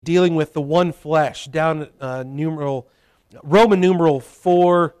dealing with the one flesh down Roman numeral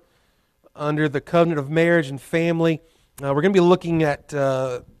 4 under the covenant of marriage and family. We're going to be looking at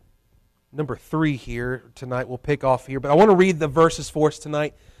number 3 here tonight. We'll pick off here, but I want to read the verses for us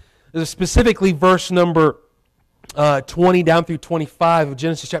tonight. There's specifically verse number 20 down through 25 of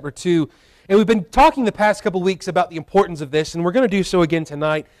Genesis chapter 2. And we've been talking the past couple weeks about the importance of this, and we're going to do so again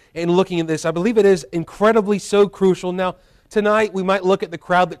tonight in looking at this. I believe it is incredibly so crucial. Now, tonight we might look at the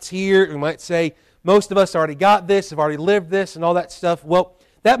crowd that's here. We might say, most of us already got this, have already lived this, and all that stuff. Well,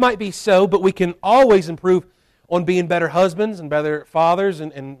 that might be so, but we can always improve on being better husbands and better fathers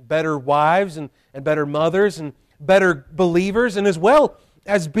and better wives and better mothers and better believers, and as well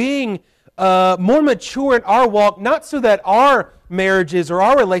as being more mature in our walk, not so that our marriages or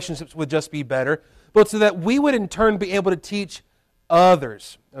our relationships would just be better, but so that we would in turn be able to teach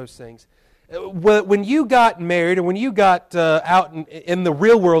others those things. When you got married, or when you got out in the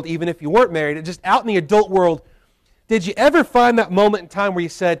real world, even if you weren't married, just out in the adult world, did you ever find that moment in time where you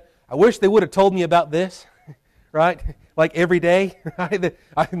said, I wish they would have told me about this, right? Like every day, right?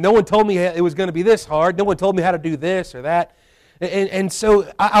 No one told me it was going to be this hard. No one told me how to do this or that. And so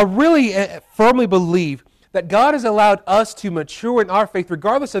I really firmly believe that God has allowed us to mature in our faith,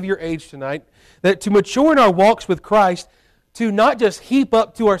 regardless of your age tonight, that to mature in our walks with Christ, to not just heap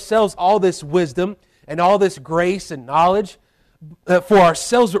up to ourselves all this wisdom and all this grace and knowledge for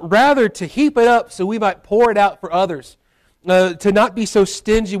ourselves, but rather to heap it up so we might pour it out for others. To not be so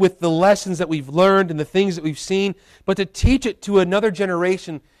stingy with the lessons that we've learned and the things that we've seen, but to teach it to another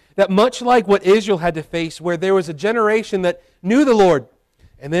generation that, much like what Israel had to face, where there was a generation that knew the Lord,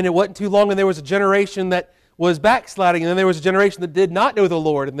 and then it wasn't too long and there was a generation that was backsliding, and then there was a generation that did not know the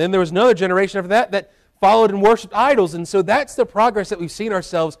Lord, and then there was another generation after that followed and worshipped idols. And so that's the progress that we've seen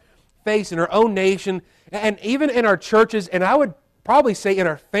ourselves face in our own nation and even in our churches, and I would probably say in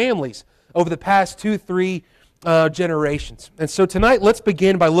our families over the past 2-3 generations. And so tonight, let's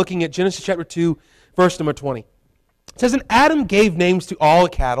begin by looking at Genesis chapter 2, verse number 20. It says, And Adam gave names to all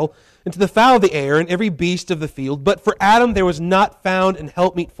cattle, and to the fowl of the air, and every beast of the field. But for Adam there was not found an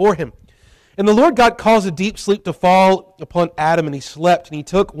helpmeet for him. And the Lord God caused a deep sleep to fall upon Adam, and he slept. And he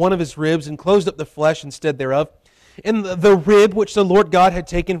took one of his ribs, and closed up the flesh instead thereof. And the rib which the Lord God had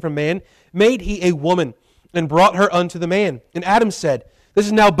taken from man made he a woman, and brought her unto the man. And Adam said, This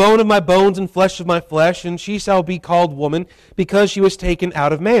is now bone of my bones, and flesh of my flesh, and she shall be called woman, because she was taken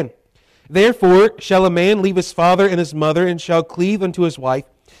out of man. Therefore shall a man leave his father and his mother, and shall cleave unto his wife,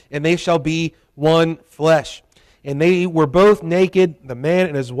 and they shall be one flesh. And they were both naked, the man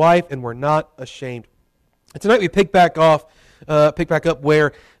and his wife, and were not ashamed. And tonight we pick back up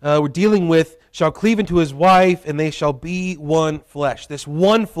where we're dealing with shall cleave unto his wife, and they shall be one flesh. This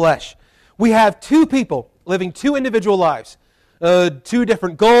one flesh. We have two people living two individual lives. Two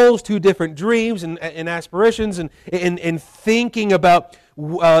different goals, two different dreams and aspirations, and thinking about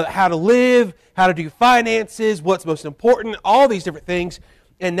how to live, how to do finances, what's most important, all these different things.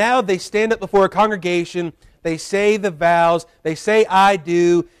 And now they stand up before a congregation, they say the vows, they say I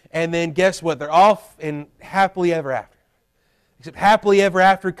do, and then guess what? They're off and happily ever after. Except happily ever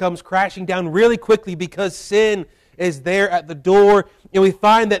after comes crashing down really quickly because sin is there at the door, and we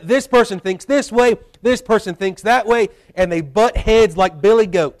find that this person thinks this way, this person thinks that way, and they butt heads like billy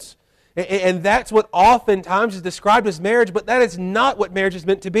goats. And that's what oftentimes is described as marriage, but that is not what marriage is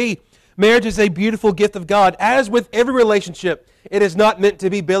meant to be. Marriage is a beautiful gift of God. As with every relationship, it is not meant to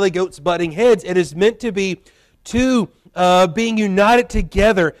be billy goats butting heads. It is meant to be two being united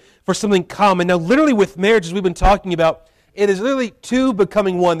together for something common. Now, literally with marriage, as we've been talking about, it is literally two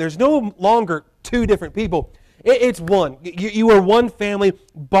becoming one. There's no longer two different people. It's one. You are one family,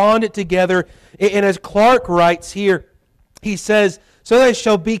 bonded together. And as Clark writes here, he says, So they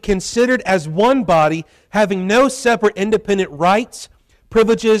shall be considered as one body, having no separate independent rights,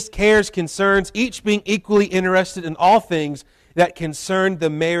 privileges, cares, concerns, each being equally interested in all things that concern the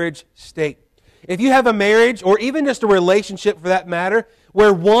marriage state. If you have a marriage, or even just a relationship for that matter,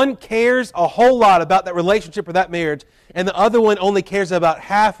 where one cares a whole lot about that relationship or that marriage, and the other one only cares about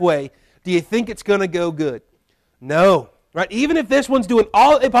halfway, do you think it's going to go good? No. Right? Even if this one's doing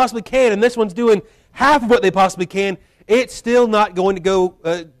all they possibly can, and this one's doing half of what they possibly can, it's still not going to go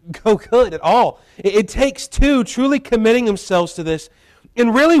good at all. It takes two truly committing themselves to this.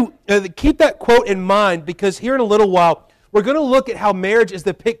 And really, keep that quote in mind, because here in a little while, we're going to look at how marriage is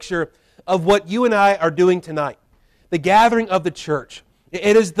the picture of what you and I are doing tonight. The gathering of the church.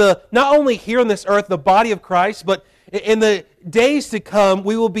 It is not only here on this earth, the body of Christ, but in the days to come,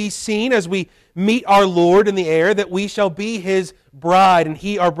 we will be seen as we meet our Lord in the air, that we shall be His bride, and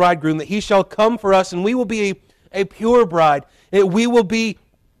He our bridegroom, that He shall come for us, and we will be a pure bride. We will be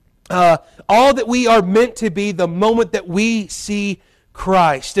all that we are meant to be the moment that we see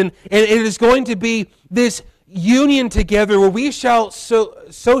Christ. And it is going to be this union together where we shall,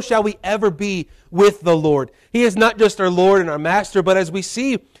 so shall we ever be with the Lord. He is not just our Lord and our Master, but as we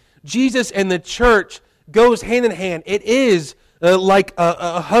see Jesus and the church goes hand in hand, it is like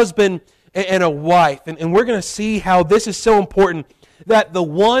a husband and a wife. And we're going to see how this is so important, that the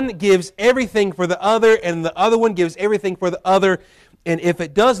one gives everything for the other and the other one gives everything for the other. And if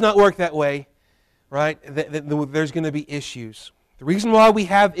it does not work that way, right, there's going to be issues. The reason why we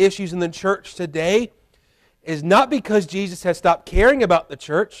have issues in the church today is not because Jesus has stopped caring about the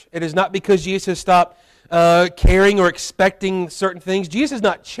church. It is not because Jesus has stopped caring or expecting certain things. Jesus has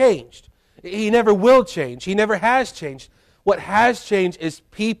not changed. He never will change. He never has changed. What has changed is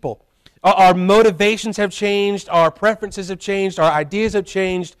people. Our motivations have changed. Our preferences have changed. Our ideas have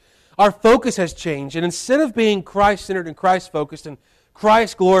changed. Our focus has changed. And instead of being Christ-centered and Christ-focused and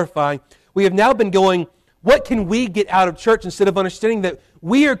Christ-glorifying, we have now been going, what can we get out of church, instead of understanding that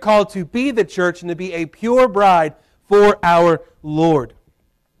we are called to be the church and to be a pure bride for our Lord.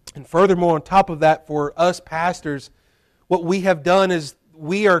 And furthermore, on top of that, for us pastors, what we have done is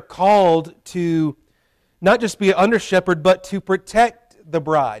we are called to not just be an under-shepherd, but to protect the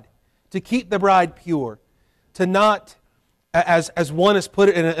bride, to keep the bride pure, to not, as one has put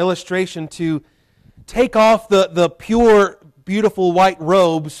it in an illustration, to take off the pure, beautiful white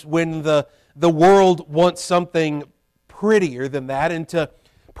robes when the world wants something prettier than that, and to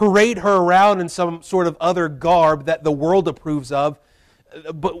parade her around in some sort of other garb that the world approves of.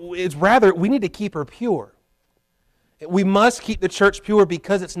 But it's rather, we need to keep her pure. We must keep the church pure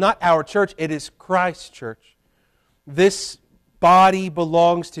because it's not our church, it is Christ's church. This body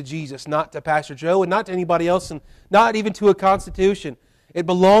belongs to Jesus, not to Pastor Joe and not to anybody else, and not even to a constitution. It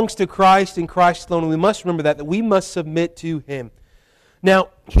belongs to Christ and Christ alone, and we must remember that we must submit to Him. Now,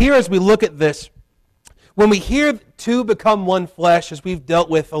 here as we look at this, when we hear two become one flesh, as we've dealt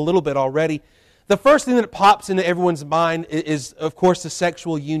with a little bit already, the first thing that pops into everyone's mind is, of course, the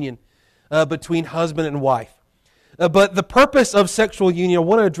sexual union between husband and wife. But the purpose of sexual union, I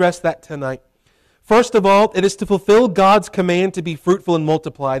want to address that tonight. First of all, it is to fulfill God's command to be fruitful and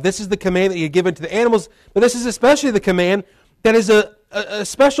multiply. This is the command that He had given to the animals, but this is especially the command that is a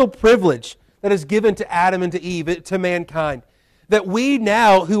special privilege that is given to Adam and to Eve, to mankind. That we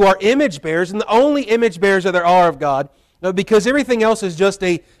now, who are image bearers, and the only image bearers that there are of God, because everything else is just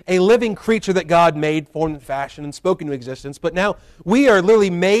a living creature that God made, formed and fashioned, and spoke into existence. But now we are literally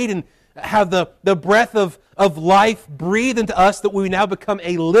made and have the breath of life breathed into us, that we now become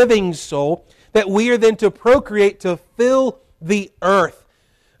a living soul, that we are then to procreate, to fill the earth.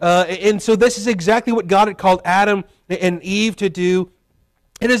 And so this is exactly what God had called Adam and Eve to do.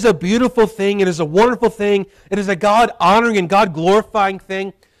 It is a beautiful thing. It is a wonderful thing. It is a God-honoring and God-glorifying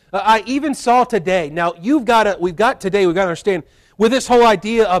thing. I even saw today. Now, we've got to understand, with this whole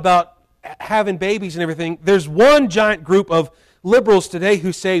idea about having babies and everything, there's one giant group of liberals today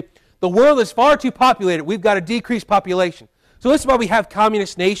who say, the world is far too populated. We've got to decrease population. So this is why we have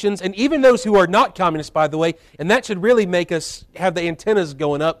communist nations, and even those who are not communists, by the way, and that should really make us have the antennas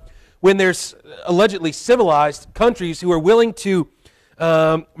going up, when there's allegedly civilized countries who are willing to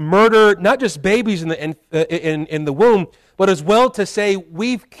murder not just babies in the womb, but as well to say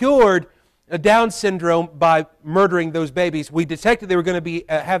we've cured Down syndrome by murdering those babies. We detected they were going to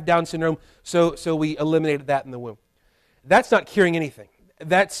have Down syndrome, so we eliminated that in the womb. That's not curing anything.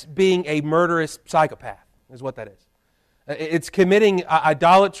 That's being a murderous psychopath, is what that is. It's committing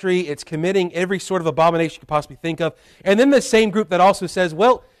idolatry. It's committing every sort of abomination you could possibly think of. And then the same group that also says,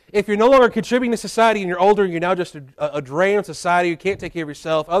 well, if you're no longer contributing to society and you're older and you're now just a drain on society, you can't take care of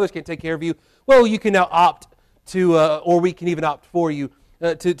yourself, others can't take care of you, well, you can now opt to, or we can even opt for you,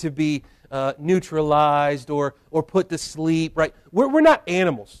 to be neutralized or put to sleep, right? We're not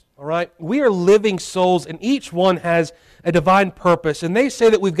animals, all right? We are living souls, and each one has a divine purpose. And they say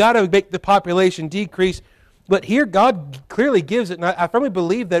that we've got to make the population decrease, but here God clearly gives it, and I firmly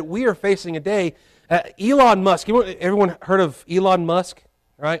believe that we are facing a day. Elon Musk, everyone heard of Elon Musk?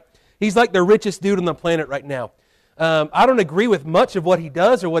 Right? He's like the richest dude on the planet right now. I don't agree with much of what he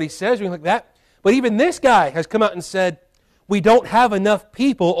does or what he says or anything like that, but even this guy has come out and said, we don't have enough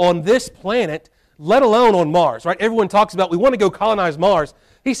people on this planet, let alone on Mars. Right? Everyone talks about we want to go colonize Mars.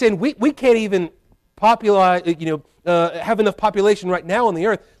 He's saying we can't even have enough population right now on the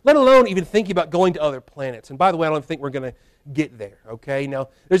Earth, let alone even thinking about going to other planets. And by the way, I don't think we're going to get there, okay? Now,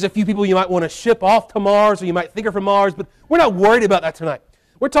 there's a few people you might want to ship off to Mars, or you might think are from Mars, but we're not worried about that tonight.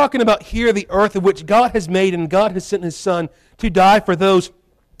 We're talking about here the earth of which God has made, and God has sent His Son to die for those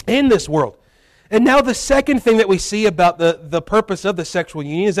in this world. And now the second thing that we see about the purpose of the sexual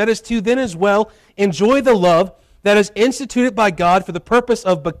union is that is to then as well enjoy the love that is instituted by God for the purpose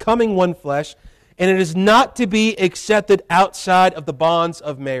of becoming one flesh, and it is not to be accepted outside of the bonds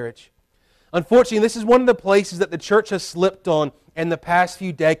of marriage. Unfortunately, this is one of the places that the church has slipped on in the past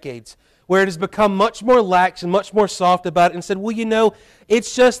few decades, where it has become much more lax and much more soft about it and said, well, you know,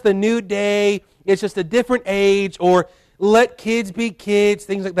 it's just the new day, it's just a different age, or let kids be kids,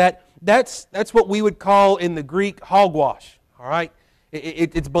 things like that. That's what we would call in the Greek hogwash, all right?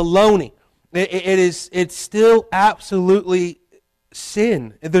 It's baloney. It's still absolutely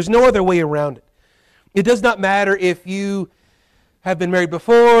sin. There's no other way around it. It does not matter if you have been married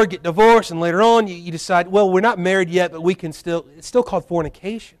before, get divorced, and later on you decide, well, we're not married yet, but we can still, it's still called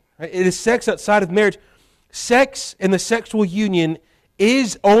fornication. Right? It is sex outside of marriage. Sex and the sexual union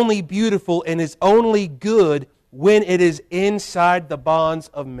is only beautiful and is only good when it is inside the bonds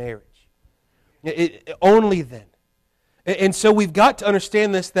of marriage. Only then. And so we've got to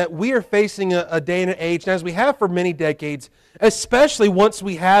understand this, that we are facing a day and an age, and as we have for many decades, especially once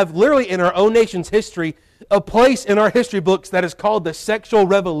we have, literally in our own nation's history, a place in our history books that is called the sexual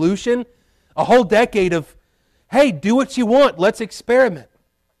revolution, a whole decade of, hey, do what you want, let's experiment,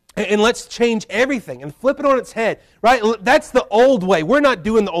 and let's change everything and flip it on its head, right? That's the old way. We're not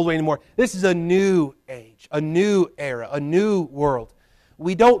doing the old way anymore. This is a new age, a new era, a new world.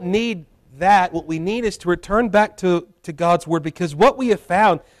 We don't need that. What we need is to return back to God's Word, because what we have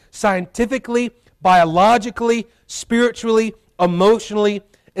found scientifically, biologically, spiritually, emotionally,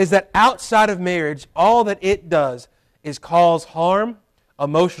 is that outside of marriage, all that it does is cause harm,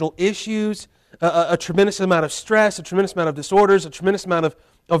 emotional issues, a tremendous amount of stress, a tremendous amount of disorders, a tremendous amount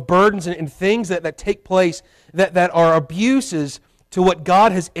of burdens and things that take place that are abuses to what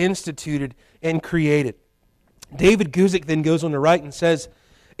God has instituted and created. David Guzik then goes on to write and says,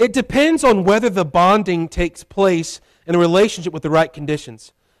 it depends on whether the bonding takes place in a relationship with the right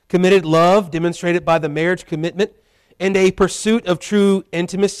conditions. Committed love demonstrated by the marriage commitment and a pursuit of true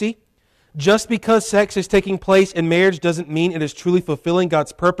intimacy. Just because sex is taking place in marriage doesn't mean it is truly fulfilling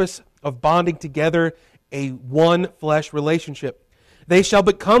God's purpose of bonding together a one flesh relationship. They shall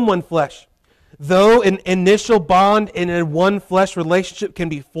become one flesh. Though an initial bond in a one flesh relationship can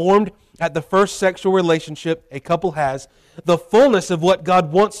be formed at the first sexual relationship a couple has, the fullness of what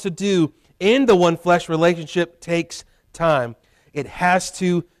God wants to do in the one flesh relationship takes time. It has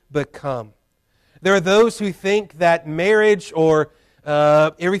to become. There are those who think that marriage or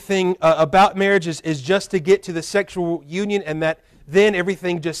everything about marriage is just to get to the sexual union, and that then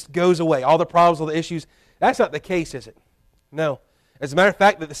everything just goes away. All the problems, all the issues. That's not the case, is it? No. As a matter of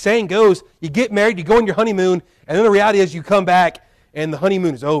fact, the saying goes, you get married, you go on your honeymoon, and then the reality is you come back and the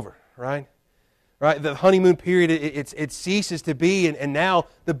honeymoon is over, right? Right? The honeymoon period, it ceases to be, and now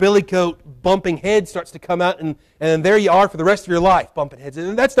the billy coat bumping head starts to come out, and there you are for the rest of your life, bumping heads.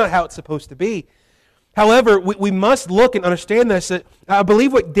 And that's not how it's supposed to be. However, we must look and understand this. I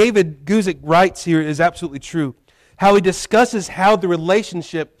believe what David Guzik writes here is absolutely true. How he discusses how the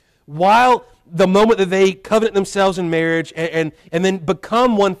relationship, while the moment that they covenant themselves in marriage and then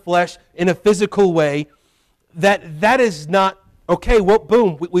become one flesh in a physical way, that is not, okay, well,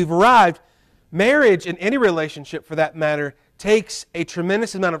 boom, we've arrived. Marriage, in any relationship for that matter, takes a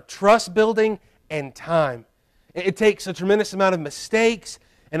tremendous amount of trust building and time. It takes a tremendous amount of mistakes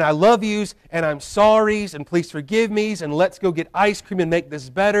and I love yous and I'm sorries and please forgive me's and let's go get ice cream and make this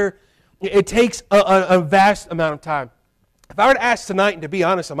better. It takes a vast amount of time. If I were to ask tonight, and to be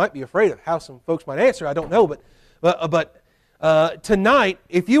honest, I might be afraid of how some folks might answer. I don't know, but tonight,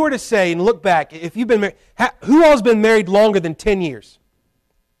 if you were to say and look back, if you've been married, who all has been married longer than 10 years?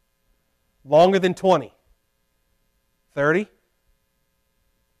 Longer than 20? 30?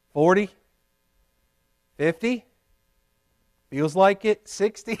 40? 50? Feels like it.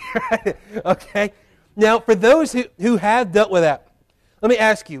 60? Okay. Now, for those who have dealt with that, let me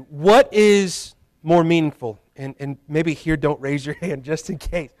ask you, what is more meaningful? And maybe here don't raise your hand just in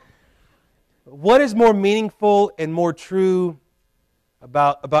case. What is more meaningful and more true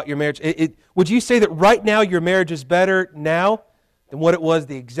about your marriage? Would you say that right now your marriage is better now than what it was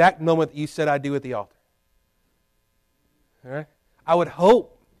the exact moment that you said I do at the altar? All right? I would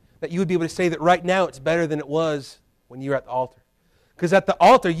hope that you would be able to say that right now it's better than it was when you were at the altar. Because at the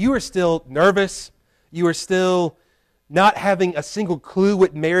altar you were still nervous, you were still not having a single clue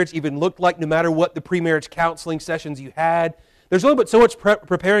what marriage even looked like, no matter what the pre-marriage counseling sessions you had. There's only but so much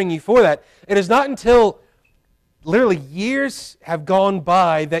preparing you for that. It is not until literally years have gone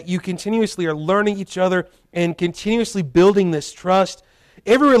by that you continuously are learning each other and continuously building this trust.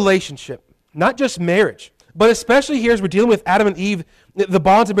 Every relationship, not just marriage, but especially here as we're dealing with Adam and Eve, The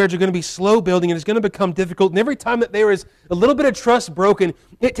bonds of marriage are going to be slow building, and it's going to become difficult. And every time that there is a little bit of trust broken,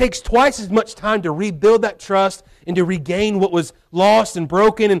 it takes twice as much time to rebuild that trust and to regain what was lost and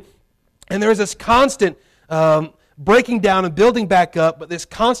broken. And there's this constant breaking down and building back up, but this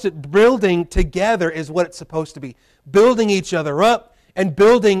constant building together is what it's supposed to be. Building each other up and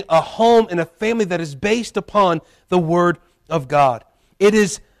building a home and a family that is based upon the Word of God. It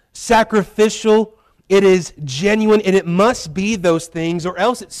is sacrificial, it is genuine, and it must be those things, or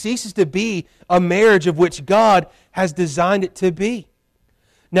else it ceases to be a marriage of which God has designed it to be.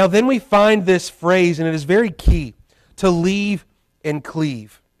 Now then we find this phrase, and it is very key, to leave and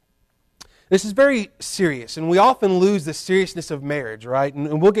cleave. This is very serious, and we often lose the seriousness of marriage, right?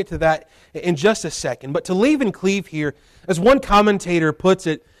 And we'll get to that in just a second. But to leave and cleave here, as one commentator puts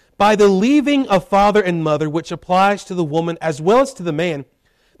it, by the leaving of father and mother, which applies to the woman as well as to the man,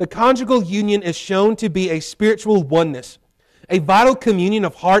 the conjugal union is shown to be a spiritual oneness, a vital communion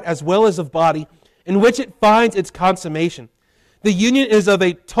of heart as well as of body, in which it finds its consummation. The union is of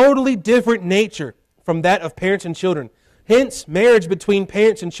a totally different nature from that of parents and children. Hence, marriage between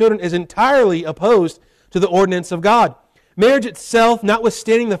parents and children is entirely opposed to the ordinance of God. Marriage itself,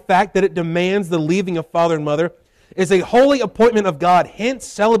 notwithstanding the fact that it demands the leaving of father and mother, is a holy appointment of God. Hence,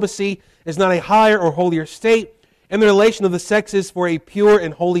 celibacy is not a higher or holier state, and the relation of the sexes for a pure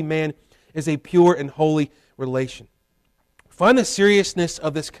and holy man is a pure and holy relation. Find the seriousness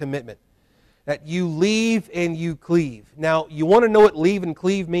of this commitment, that you leave and you cleave. Now, you want to know what leave and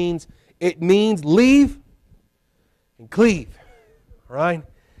cleave means? It means leave and cleave, right?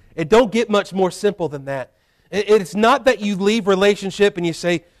 It don't get much more simple than that. It's not that you leave relationship and you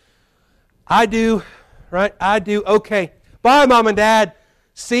say, I do, right? I do, okay. Bye, Mom and Dad.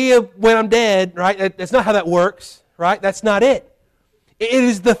 See you when I'm dead, right? That's not how that works, right? That's not it. It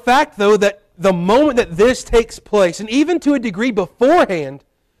is the fact, though, that the moment that this takes place, and even to a degree beforehand,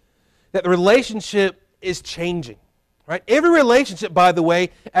 that the relationship is changing, right? Every relationship, by the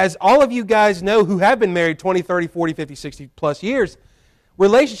way, as all of you guys know who have been married 20, 30, 40, 50, 60 plus years,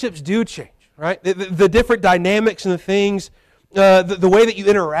 relationships do change, right? The different dynamics and the things, the way that you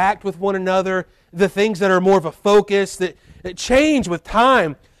interact with one another, the things that are more of a focus, that change with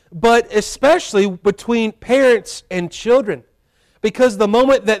time, but especially between parents and children. Because the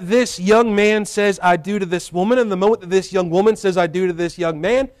moment that this young man says, I do to this woman, and the moment that this young woman says, I do to this young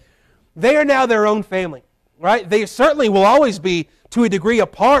man, they are now their own family, right? They certainly will always be, to a degree,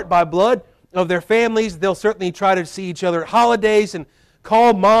 apart by blood of their families. They'll certainly try to see each other at holidays and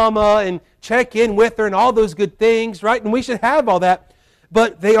call mama and check in with her and all those good things, right? And we should have all that.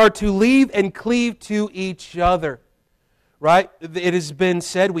 But they are to leave and cleave to each other, right? It has been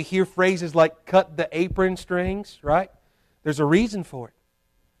said, we hear phrases like cut the apron strings, right? There's a reason for it,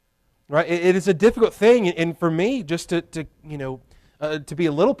 right? It is a difficult thing. And for me, just to be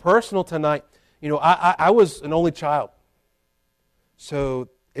a little personal tonight, I was an only child. So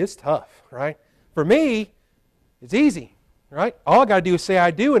it's tough, right? For me, it's easy, right? All I got to do is say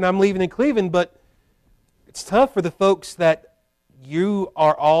I do and I'm leaving and cleaving, but it's tough for the folks that you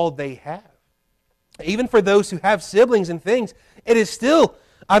are all they have. Even for those who have siblings and things, it is still,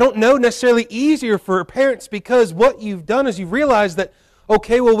 I don't know, necessarily easier for parents, because what you've done is you've realized that,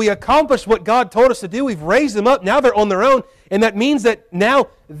 okay, well, we accomplished what God told us to do. We've raised them up. Now they're on their own. And that means that now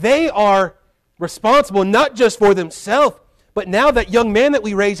they are responsible not just for themselves, but now that young man that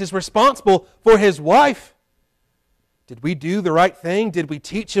we raised is responsible for his wife. Did we do the right thing? Did we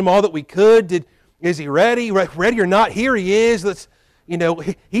teach him all that we could? Is he ready? Ready or not, here he is.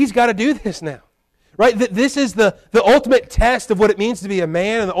 He's got to do this now. Right? This is the ultimate test of what it means to be a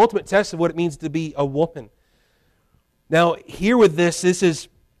man and the ultimate test of what it means to be a woman. Now, here with this is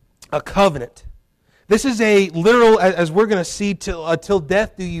a covenant. This is a literal, as we're going to see, till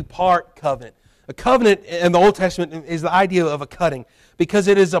death do you part covenant. A covenant in the Old Testament is the idea of a cutting, because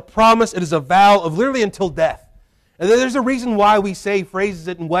it is a promise, it is a vow of literally until death. And there's a reason why we say phrases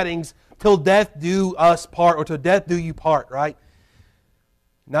in weddings, till death do us part, or till death do you part, right?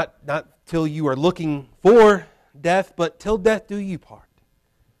 Not till you are looking for death, but till death do you part.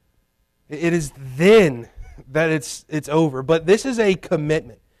 It is then that it's over. But this is a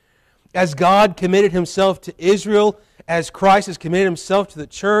commitment. As God committed Himself to Israel, as Christ has committed Himself to the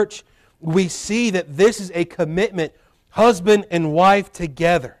church, we see that this is a commitment, husband and wife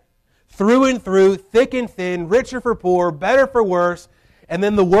together, through and through, thick and thin, richer for poor, better for worse, and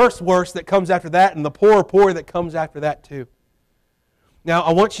then the worse that comes after that, and the poor that comes after that too. Now,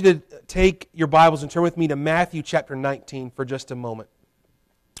 I want you to take your Bibles and turn with me to Matthew chapter 19 for just a moment.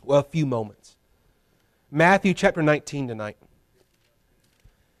 Well, a few moments. Matthew chapter 19 tonight.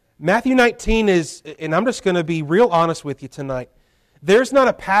 Matthew 19 is, and I'm just going to be real honest with you tonight, There's not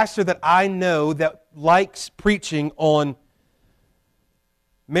a pastor that I know that likes preaching on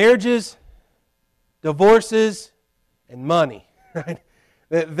marriages, divorces, and money. Right?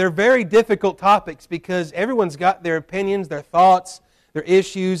 They're very difficult topics because everyone's got their opinions, their thoughts, their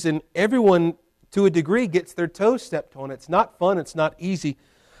issues, and everyone, to a degree, gets their toes stepped on. It's not fun. It's not easy.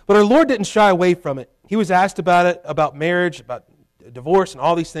 But our Lord didn't shy away from it. He was asked about it, about marriage, about divorce, and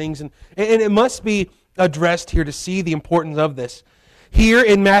all these things. And it must be addressed here to see the importance of this. Here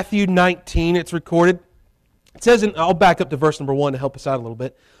in Matthew 19, it's recorded. It says, I'll back up to verse number 1 to help us out a little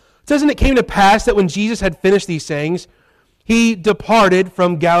bit. It says, "And it came to pass that when Jesus had finished these sayings, He departed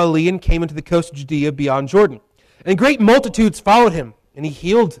from Galilee and came into the coast of Judea beyond Jordan. And great multitudes followed Him, and He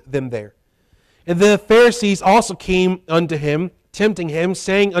healed them there. And the Pharisees also came unto Him, tempting Him,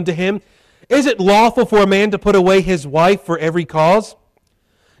 saying unto Him, Is it lawful for a man to put away his wife for every cause?"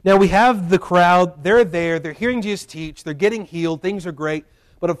 Now we have the crowd, they're there, they're hearing Jesus teach, they're getting healed, things are great.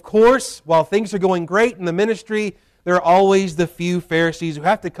 But of course, while things are going great in the ministry, there are always the few Pharisees who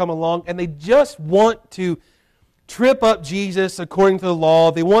have to come along and they just want to trip up Jesus according to the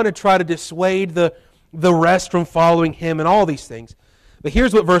law. They want to try to dissuade the rest from following Him and all these things. But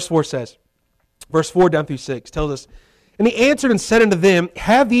here's what verse 4 says. Verse 4 down through 6 tells us, "And He answered and said unto them,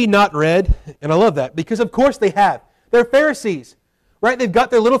 Have ye not read?" And I love that because of course they have. They're Pharisees. Right? They've got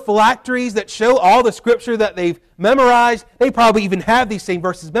their little phylacteries that show all the Scripture that they've memorized. They probably even have these same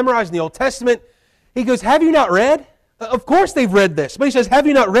verses memorized in the Old Testament. He goes, "Have you not read?" Of course they've read this. But He says, "Have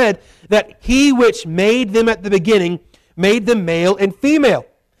you not read that He which made them at the beginning made them male and female?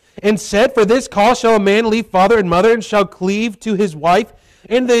 And said, For this cause shall a man leave father and mother, and shall cleave to his wife,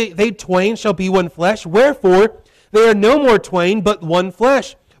 and they twain shall be one flesh. Wherefore they are no more twain, but one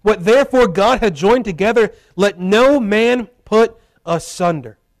flesh. What therefore God hath joined together, let no man put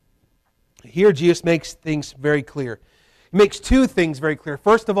asunder." Here Jesus makes things very clear. He makes two things very clear.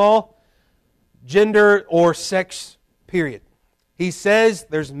 First of all, gender or sex, period. He says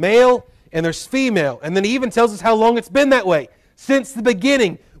there's male and there's female. And then He even tells us how long it's been that way. Since the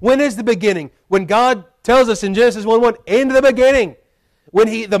beginning. When is the beginning? When God tells us in Genesis 1:1, in the beginning.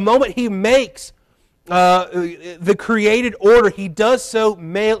 The moment He makes the created order, He does so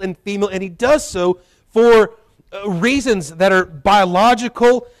male and female, and He does so for reasons that are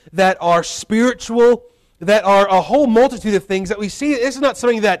biological, that are spiritual, that are a whole multitude of things that we see. This is not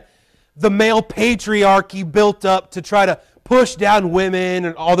something that the male patriarchy built up to try to push down women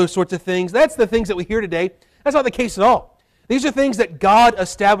and all those sorts of things. That's the things that we hear today. That's not the case at all. These are things that God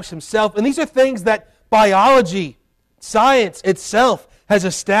established Himself, and these are things that biology, science itself has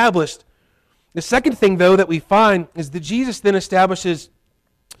established. The second thing, though, that we find is that Jesus then establishes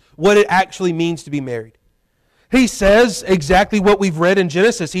what it actually means to be married. He says exactly what we've read in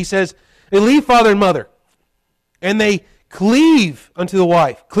Genesis. He says, "They leave father and mother, and they cleave unto the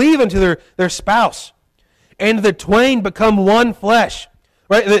wife, cleave unto their spouse, and the twain become one flesh."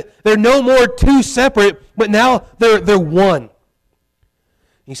 Right? They're no more two separate, but now they're one.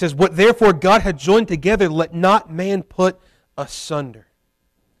 He says, "What therefore God hath joined together, let not man put asunder."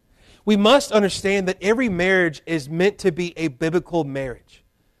 We must understand that every marriage is meant to be a biblical marriage.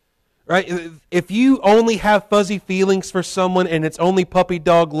 Right? If you only have fuzzy feelings for someone and it's only puppy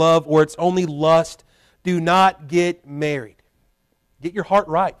dog love or it's only lust, do not get married. Get your heart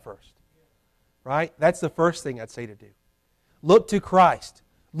right first. Right? That's the first thing I'd say to do. Look to Christ.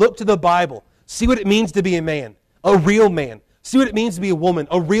 Look to the Bible. See what it means to be a man, a real man. See what it means to be a woman,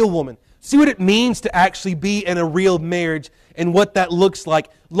 a real woman. See what it means to actually be in a real marriage and what that looks like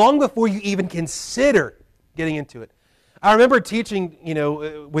long before you even consider getting into it. I remember teaching,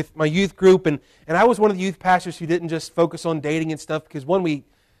 with my youth group, and I was one of the youth pastors who didn't just focus on dating and stuff because, one, we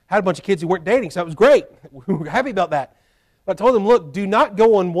had a bunch of kids who weren't dating, so it was great. We were happy about that. But I told them, look, do not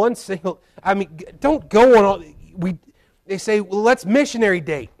go on don't go on all, they say, well, let's missionary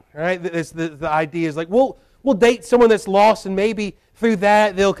date, right? The idea is like, we'll date someone that's lost, and maybe through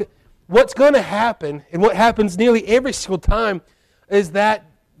that, what's going to happen, and what happens nearly every single time, is that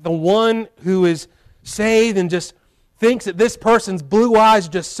the one who is saved and just thinks that this person's blue eyes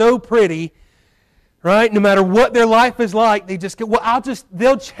are just so pretty, right? No matter what their life is like, they just go,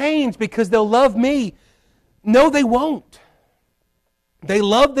 they'll change because they'll love me. No, they won't. They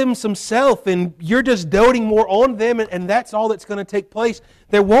love themselves, and you're just doting more on them, and that's all that's going to take place.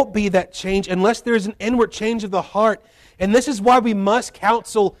 There won't be that change unless there's an inward change of the heart. And this is why we must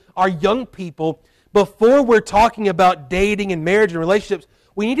counsel our young people before we're talking about dating and marriage and relationships.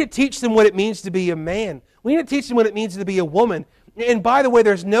 We need to teach them what it means to be a man. We need to teach them what it means to be a woman. And by the way,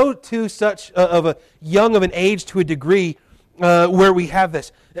 there's no too such of a young of an age to a degree where we have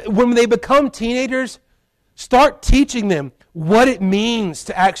this. When they become teenagers, start teaching them what it means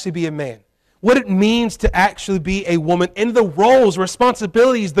to actually be a man, what it means to actually be a woman, and the roles,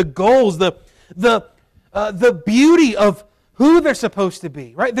 responsibilities, the goals, the beauty of who they're supposed to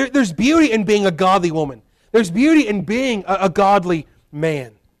be. Right? There's beauty in being a godly woman. There's beauty in being a godly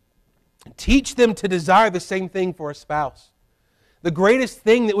man. Teach them to desire the same thing for a spouse. The greatest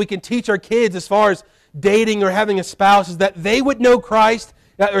thing that we can teach our kids as far as dating or having a spouse is that they would know Christ,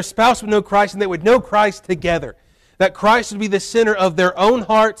 that their spouse would know Christ, and they would know Christ together. That Christ would be the center of their own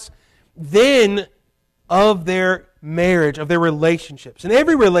hearts, then of their marriage, of their relationships, and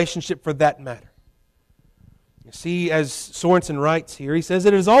every relationship for that matter. You see, as Sorensen writes here, he says,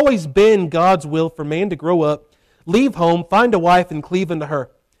 "It has always been God's will for man to grow up, leave home, find a wife, and cleave unto her."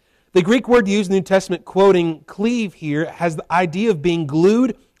 The Greek word used in the New Testament, quoting cleave here, has the idea of being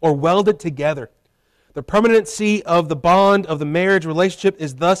glued or welded together. The permanency of the bond of the marriage relationship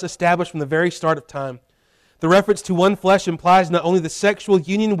is thus established from the very start of time. The reference to one flesh implies not only the sexual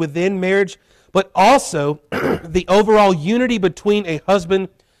union within marriage, but also the overall unity between a husband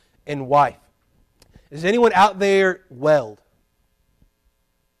and wife. Is anyone out there weld?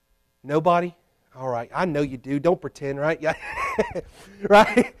 Nobody? All right, I know you do. Don't pretend, right? Yeah.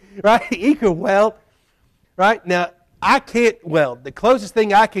 Right? You can weld. Right? Now, I can't weld. The closest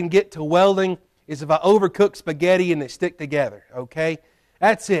thing I can get to welding is if I overcook spaghetti and they stick together. Okay?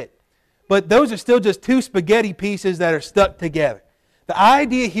 That's it. But those are still just two spaghetti pieces that are stuck together. The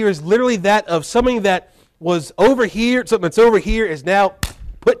idea here is literally that of something that was over here, something that's over here is now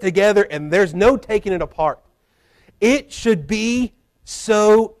put together, and there's no taking it apart. It should be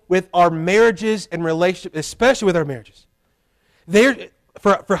so with our marriages and relationships, especially with our marriages.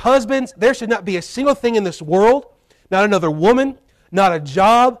 For husbands, there should not be a single thing in this world, not another woman, not a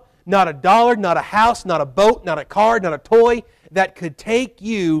job, not a dollar, not a house, not a boat, not a car, not a toy, that could take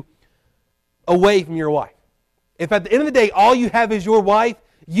you away from your wife. If at the end of the day all you have is your wife,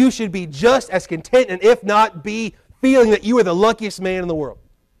 you should be just as content, and if not, be feeling that you are the luckiest man in the world.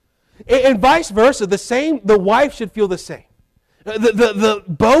 And vice versa, the wife should feel the same.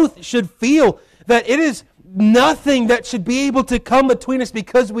 Both should feel that it is nothing that should be able to come between us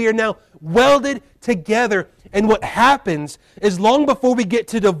because we are now welded together. And what happens is long before we get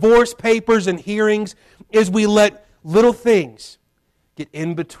to divorce papers and hearings is we let little things get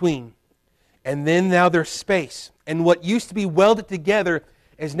in between. And then now there's space. And what used to be welded together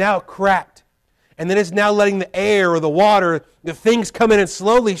is now cracked. And then it's now letting the air or the water, the things come in and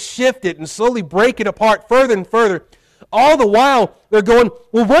slowly shift it and slowly break it apart further and further. All the while, they're going,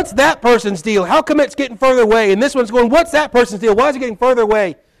 well, what's that person's deal? How come it's getting further away? And this one's going, what's that person's deal? Why is it getting further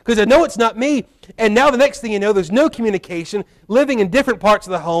away? Because I know it's not me. And now the next thing you know, there's no communication, living in different parts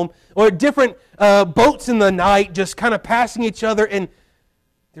of the home, or different boats in the night, just kind of passing each other. And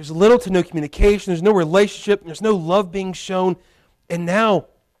there's little to no communication. There's no relationship. There's no love being shown. And now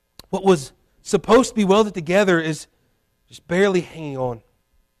what was supposed to be welded together is just barely hanging on.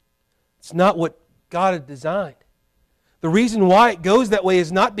 It's not what God had designed. The reason why it goes that way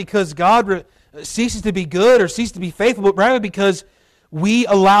is not because God ceases to be good or ceases to be faithful, but rather because we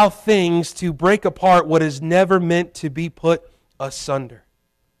allow things to break apart what is never meant to be put asunder.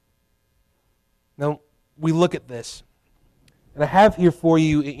 Now, we look at this. And I have here for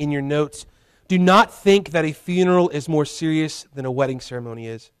you in your notes, do not think that a funeral is more serious than a wedding ceremony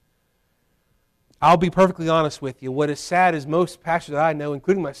is. I'll be perfectly honest with you. What is sad is most pastors that I know,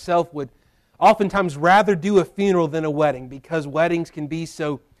 including myself, would oftentimes rather do a funeral than a wedding because weddings can be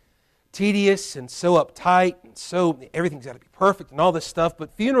so tedious and so uptight and so everything's got to be perfect and all this stuff,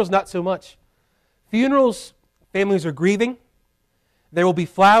 but funerals not so much. Funerals, families are grieving. There will be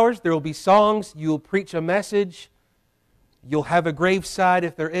flowers, there will be songs, you will preach a message, you'll have a graveside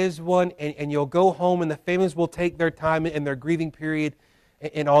if there is one, and you'll go home and the families will take their time in their grieving period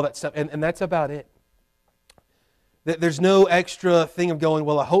and all that stuff, and that's about it. There's no extra thing of going,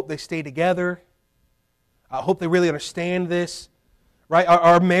 well, I hope they stay together. I hope they really understand this. Right?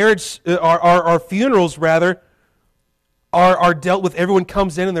 Our marriage, our funerals, rather, are dealt with. Everyone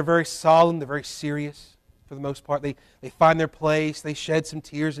comes in and they're very solemn, they're very serious for the most part. They find their place, they shed some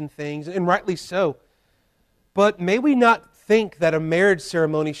tears and things, and rightly so. But may we not think that a marriage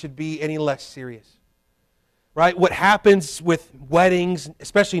ceremony should be any less serious. Right? What happens with weddings,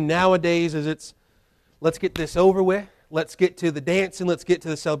 especially nowadays, is it's, let's get this over with. Let's get to the dancing. Let's get to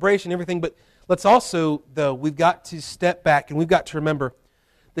the celebration, everything. But let's also, though, we've got to step back and we've got to remember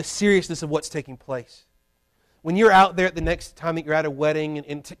the seriousness of what's taking place. When you're out there at the next time that you're at a wedding,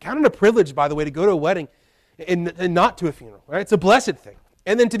 and kind of a privilege, by the way, to go to a wedding and not to a funeral. Right? It's a blessed thing.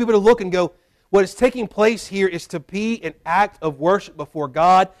 And then to be able to look and go, What is taking place here is to be an act of worship before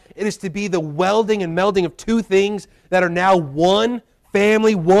God. It is to be the welding and melding of two things that are now one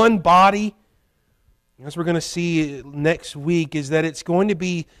family, one body. As we're going to see next week, is that it's going to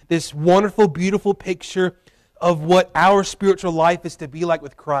be this wonderful, beautiful picture of what our spiritual life is to be like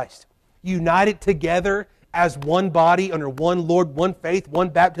with Christ. United together as one body, under one Lord, one faith, one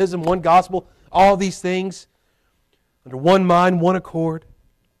baptism, one gospel, all these things, under one mind, one accord.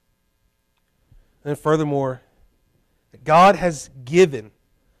 And furthermore, that God has given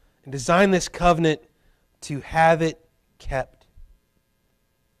and designed this covenant to have it kept.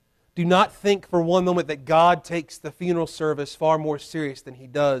 Do not think for one moment that God takes the funeral service far more serious than He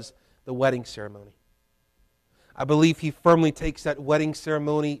does the wedding ceremony. I believe He firmly takes that wedding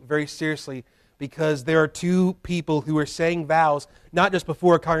ceremony very seriously, because there are two people who are saying vows, not just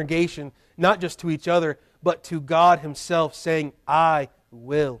before a congregation, not just to each other, but to God Himself, saying, I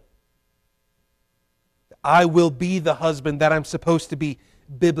will. I will be the husband that I'm supposed to be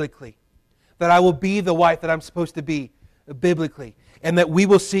biblically. That I will be the wife that I'm supposed to be biblically. And that we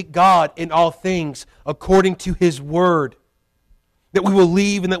will seek God in all things according to His Word. That we will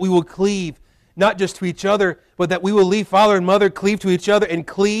leave and that we will cleave, not just to each other, but that we will leave father and mother, cleave to each other, and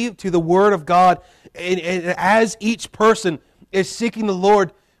cleave to the Word of God. And as each person is seeking the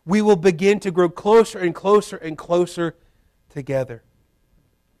Lord, we will begin to grow closer and closer and closer together.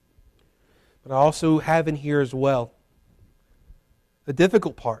 But I also have in here as well, the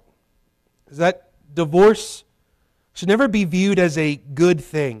difficult part is that divorce should never be viewed as a good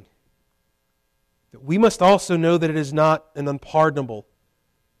thing. We must also know that it is not an unpardonable,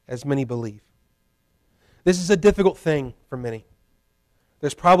 as many believe. This is a difficult thing for many.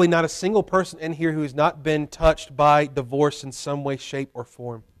 There's probably not a single person in here who has not been touched by divorce in some way, shape, or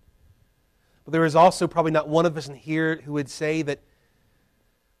form. But there is also probably not one of us in here who would say that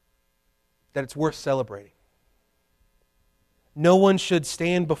it's worth celebrating. No one should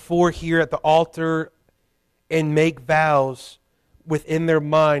stand before here at the altar and make vows within their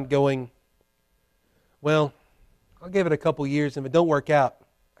mind going, well, I'll give it a couple years, and if it don't work out,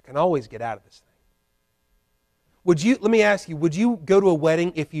 I can always get out of this thing. Let me ask you, would you go to a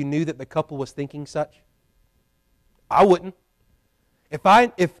wedding if you knew that the couple was thinking such? I wouldn't. If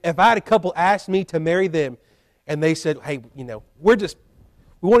I had a couple ask me to marry them, and they said, hey,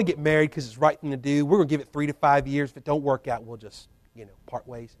 we want to get married because it's the right thing to do. We're going to give it 3 to 5 years. If it don't work out, we'll just, part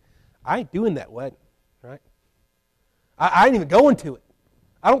ways. I ain't doing that wedding, right? I ain't even going to it.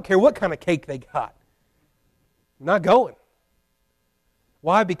 I don't care what kind of cake they got. I'm not going.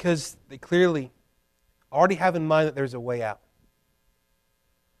 Why? Because they clearly already have in mind that there's a way out.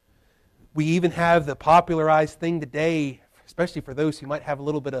 We even have the popularized thing today, especially for those who might have a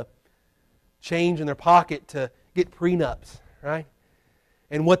little bit of change in their pocket, to get prenups, right?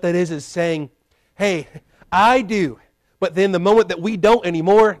 And what that is saying, hey, I do, but then the moment that we don't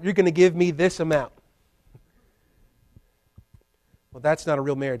anymore, you're going to give me this amount. Well, that's not a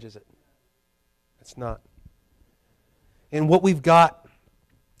real marriage, is it? It's not. And what we've got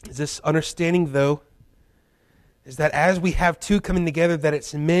is this understanding, though, is that as we have two coming together, that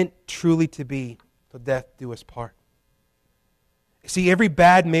it's meant truly to be till death do us part. See, every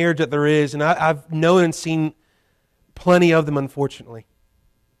bad marriage that there is, and I've known and seen plenty of them, unfortunately,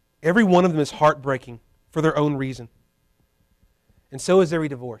 every one of them is heartbreaking for their own reason. And so is every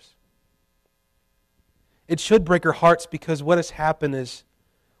divorce. It should break our hearts, because what has happened is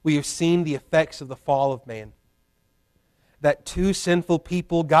we have seen the effects of the fall of man. That two sinful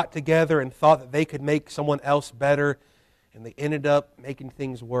people got together and thought that they could make someone else better, and they ended up making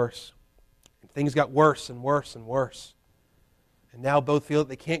things worse. And things got worse and worse and worse. And now both feel that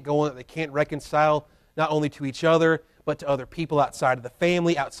they can't go on, that they can't reconcile, not only to each other, but to other people outside of the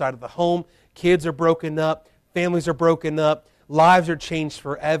family, outside of the home. Kids are broken up, families are broken up, lives are changed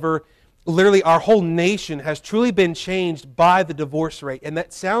forever. Literally, our whole nation has truly been changed by the divorce rate. And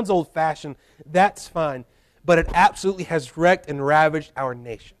that sounds old-fashioned. That's fine. But it absolutely has wrecked and ravaged our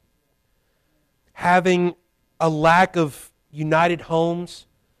nation. Having a lack of united homes,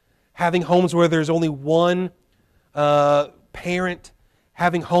 having homes where there's only one parent,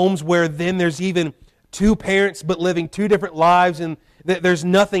 having homes where then there's even two parents but living two different lives, and there's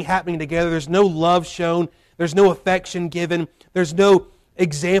nothing happening together. There's no love shown. There's no affection given. There's no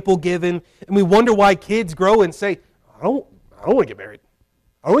example given. And we wonder why kids grow and say, I don't want to get married.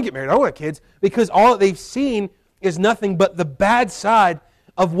 I don't want to get married. I don't want kids. Because all that they've seen is nothing but the bad side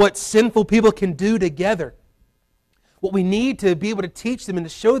of what sinful people can do together. What we need to be able to teach them and to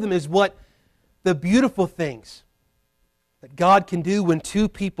show them is what the beautiful things that God can do when two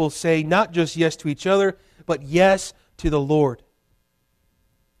people say not just yes to each other, but yes to the Lord.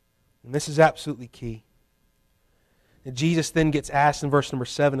 And this is absolutely key. And Jesus then gets asked in verse number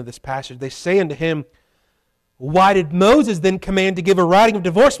 7 of this passage, they say unto him, why did Moses then command to give a writing of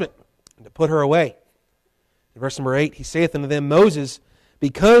divorcement and to put her away? In verse number 8, he saith unto them, Moses,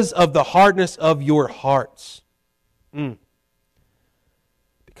 because of the hardness of your hearts.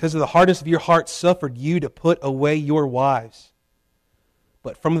 Because of the hardness of your hearts suffered you to put away your wives.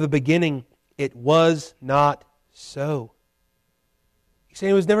 But from the beginning it was not so. He's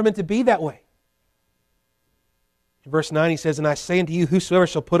saying it was never meant to be that way. In verse 9 he says, and I say unto you, whosoever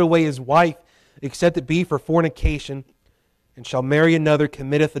shall put away his wife, except it be for fornication, and shall marry another,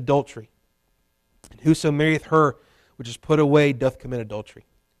 committeth adultery. And whoso marrieth her which is put away doth commit adultery.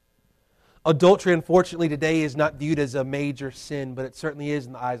 Adultery, unfortunately, today is not viewed as a major sin, but it certainly is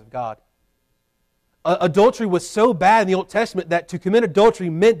in the eyes of God. Adultery was so bad in the Old Testament that to commit adultery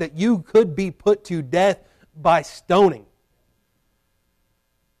meant that you could be put to death by stoning.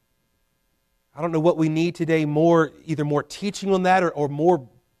 I don't know what we need today, either more teaching on that or more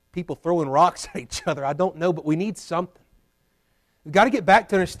people throwing rocks at each other. I don't know, but we need something. We've got to get back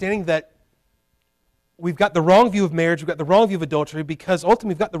to understanding that we've got the wrong view of marriage, we've got the wrong view of adultery, because ultimately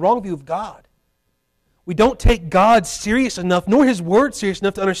we've got the wrong view of God. We don't take God serious enough, nor His Word serious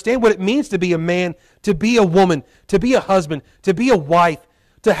enough to understand what it means to be a man, to be a woman, to be a husband, to be a wife,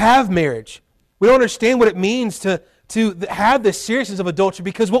 to have marriage. We don't understand what it means to have this seriousness of adultery,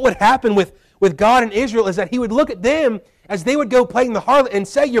 because what would happen with God and Israel is that He would look at them as they would go playing the harlot and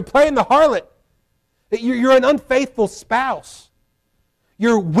say, you're playing the harlot. That you're an unfaithful spouse.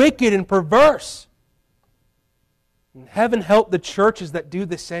 You're wicked and perverse. And heaven help the churches that do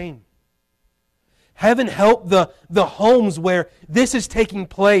the same. Heaven help the homes where this is taking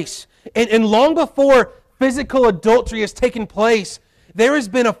place. And long before physical adultery has taken place, there has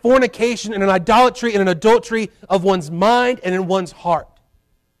been a fornication and an idolatry and an adultery of one's mind and in one's heart.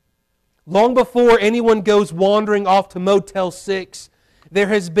 Long before anyone goes wandering off to Motel 6, there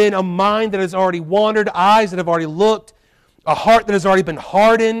has been a mind that has already wandered, eyes that have already looked, a heart that has already been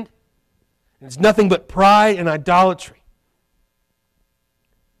hardened. And it's nothing but pride and idolatry.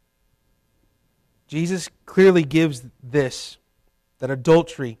 Jesus clearly gives this, that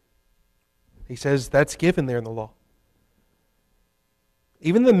adultery, He says that's given there in the law.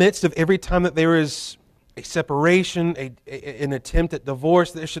 Even in the midst of every time that there is a separation, an attempt at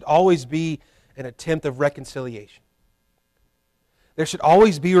divorce, there should always be an attempt of reconciliation. There should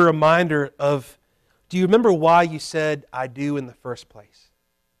always be a reminder of, do you remember why you said I do in the first place?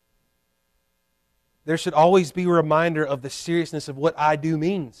 There should always be a reminder of the seriousness of what I do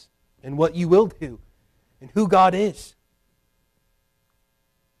means and what you will do and who God is.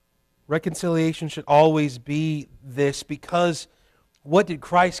 Reconciliation should always be this, because what did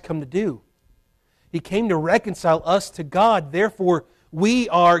Christ come to do? He came to reconcile us to God. Therefore, we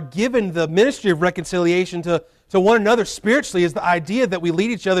are given the ministry of reconciliation to one another spiritually, is the idea that we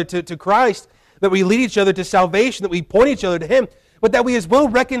lead each other to Christ, that we lead each other to salvation, that we point each other to Him, but that we as well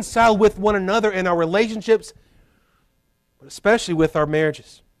reconcile with one another in our relationships, but especially with our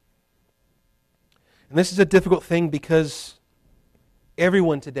marriages. And this is a difficult thing because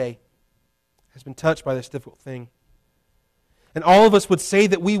everyone today has been touched by this difficult thing. And all of us would say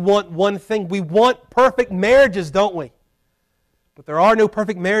that we want one thing. We want perfect marriages, don't we? But there are no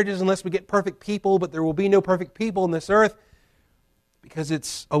perfect marriages unless we get perfect people, but there will be no perfect people on this earth because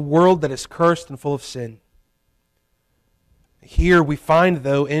it's a world that is cursed and full of sin. Here we find,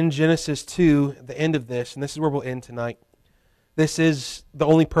 though, in Genesis 2, at the end of this, and this is where we'll end tonight, this is the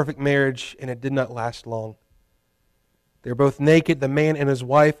only perfect marriage, and it did not last long. They were both naked, the man and his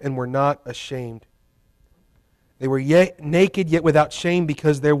wife, and were not ashamed. They were naked yet without shame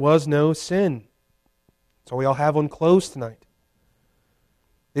because there was no sin. So we all have on clothes tonight.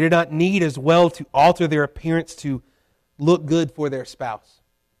 They did not need as well to alter their appearance to look good for their spouse.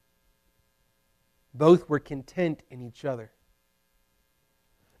 Both were content in each other.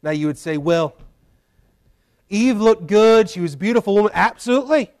 Now you would say, well, Eve looked good, she was a beautiful woman.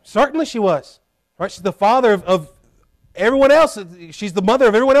 Absolutely, certainly she was. Right? She's the father of everyone else. She's the mother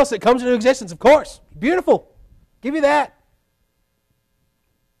of everyone else that comes into existence, of course. Beautiful. Give you that.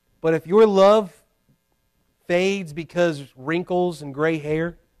 But if your love fades because wrinkles and gray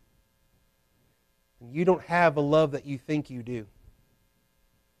hair, then you don't have a love that you think you do.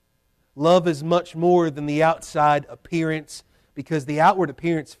 Love is much more than the outside appearance, because the outward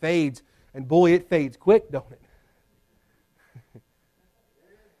appearance fades, and boy, it fades quick, don't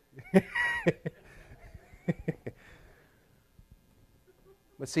it?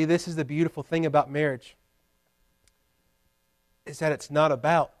 But see, this is the beautiful thing about marriage, is that it's not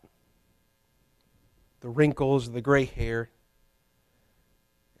about the wrinkles, the gray hair.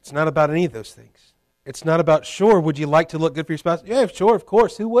 It's not about any of those things. It's not about, sure, would you like to look good for your spouse? Yeah, sure, of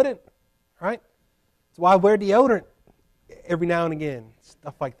course. Who wouldn't? Right? That's why I wear deodorant every now and again.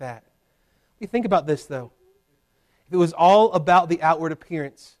 Stuff like that. You think about this, though. If it was all about the outward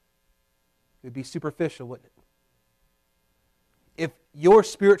appearance, it would be superficial, wouldn't it? If your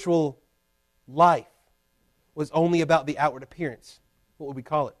spiritual life was only about the outward appearance, what would we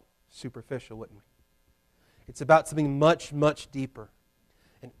call it? Superficial, wouldn't we? It's about something much, much deeper.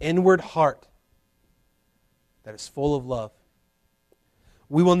 An inward heart that is full of love.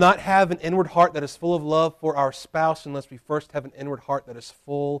 We will not have an inward heart that is full of love for our spouse unless we first have an inward heart that is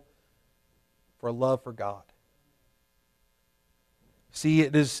full for love for God. See,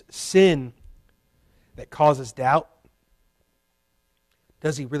 it is sin that causes doubt.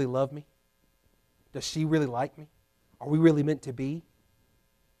 Does he really love me? Does she really like me? Are we really meant to be?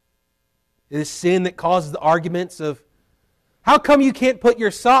 It is sin that causes the arguments of, how come you can't put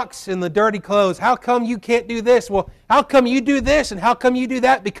your socks in the dirty clothes? How come you can't do this? Well, how come you do this and how come you do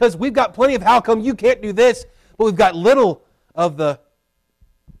that? Because we've got plenty of how come you can't do this, but we've got little of the,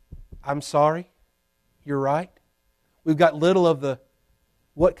 I'm sorry, you're right. We've got little of the,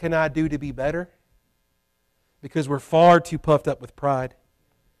 what can I do to be better? Because we're far too puffed up with pride.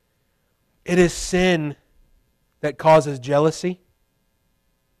 It is sin that causes jealousy.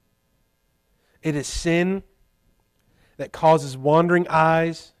 It is sin that causes wandering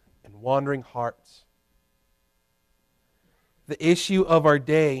eyes and wandering hearts. The issue of our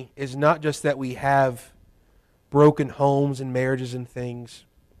day is not just that we have broken homes and marriages and things.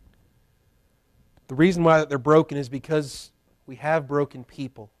 The reason why they're broken is because we have broken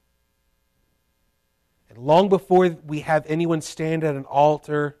people. And long before we have anyone stand at an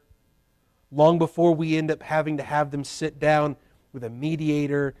altar, long before we end up having to have them sit down with a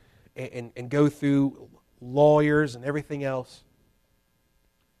mediator and go through lawyers and everything else,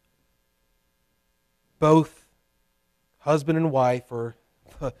 both husband and wife, or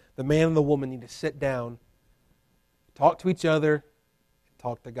the man and the woman, need to sit down, talk to each other, and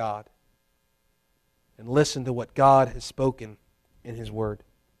talk to God, and listen to what God has spoken in His Word.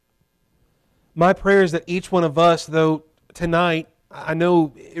 My prayer is that each one of us, though tonight, I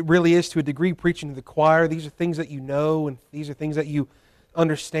know it really is to a degree preaching to the choir. These are things that you know, and these are things that you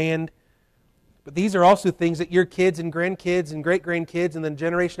understand. But these are also things that your kids and grandkids and great-grandkids and then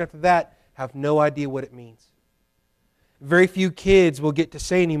generation after that have no idea what it means. Very few kids will get to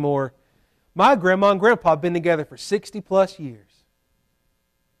say anymore, my grandma and grandpa have been together for 60 plus years.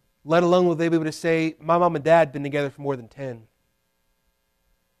 Let alone will they be able to say, my mom and dad have been together for more than 10.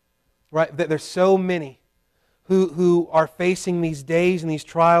 Right? There's so many who are facing these days and these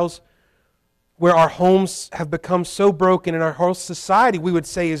trials where our homes have become so broken and our whole society, we would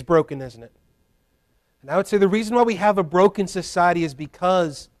say, is broken, isn't it? And I would say the reason why we have a broken society is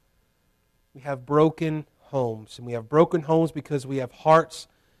because we have broken homes. And we have broken homes because we have hearts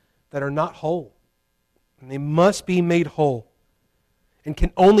that are not whole. And they must be made whole and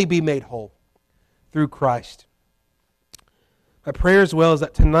can only be made whole through Christ. My prayer as well is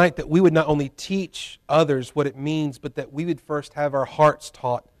that tonight that we would not only teach others what it means, but that we would first have our hearts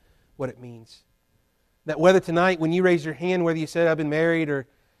taught what it means. That whether tonight, when you raise your hand, whether you said, I've been married, or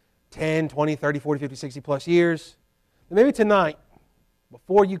 10, 20, 30, 40, 50, 60 plus years, then maybe tonight,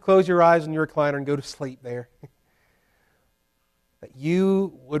 before you close your eyes in your recliner and go to sleep there, that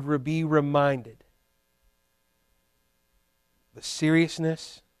you would be reminded the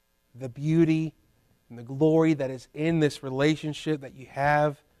seriousness, the beauty, and the glory that is in this relationship that you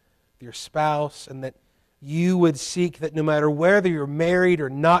have with your spouse, and that you would seek that no matter whether you're married or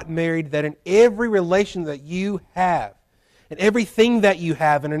not married, that in every relation that you have, and everything that you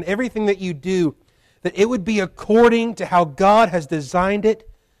have, and in everything that you do, that it would be according to how God has designed it,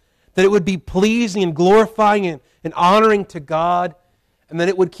 that it would be pleasing and glorifying and honoring to God, and that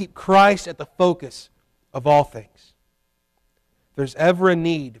it would keep Christ at the focus of all things. If there's ever a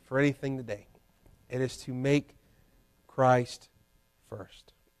need for anything today, it is to make Christ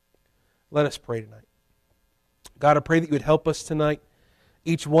first. Let us pray tonight. God, I pray that you would help us tonight,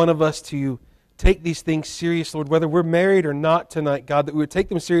 each one of us, to take these things serious, Lord, whether we're married or not tonight, God, that we would take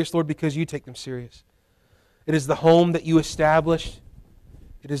them serious, Lord, because you take them serious. It is the home that you established.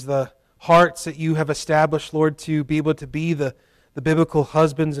 It is the hearts that you have established, Lord, to be able to be the biblical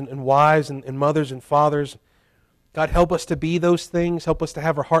husbands and wives and mothers and fathers. God, help us to be those things. Help us to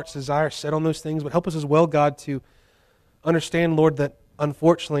have our heart's desire set on those things. But help us as well, God, to understand, Lord, that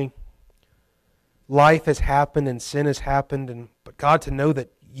unfortunately life has happened and sin has happened. But God, to know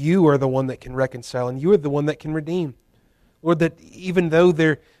that you are the one that can reconcile and you are the one that can redeem. Lord, that even though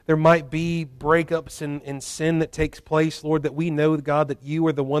there might be breakups and sin that takes place, Lord, that we know, God, that you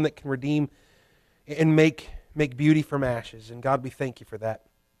are the one that can redeem and make beauty from ashes. And God, we thank you for that.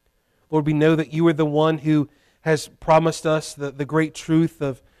 Lord, we know that you are the one who has promised us the great truth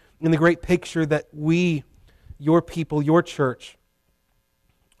of, and the great picture that we, your people, your church,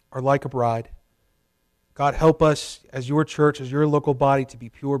 are like a bride. God, help us as your church, as your local body, to be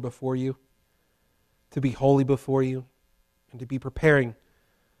pure before you, to be holy before you, and to be preparing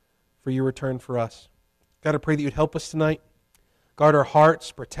for your return for us. God, I pray that you'd help us tonight. Guard our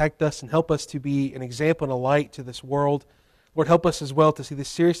hearts, protect us, and help us to be an example and a light to this world. Lord, help us as well to see the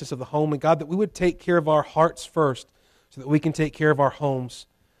seriousness of the home. And God, that we would take care of our hearts first so that we can take care of our homes,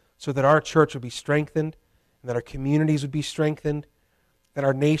 so that our church would be strengthened, and that our communities would be strengthened, that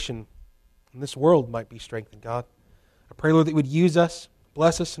our nation and this world might be strengthened, God. I pray, Lord, that you would use us,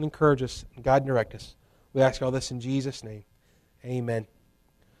 bless us, and encourage us, and guide and direct us. We ask all this in Jesus' name. Amen.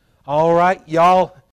 All right, y'all.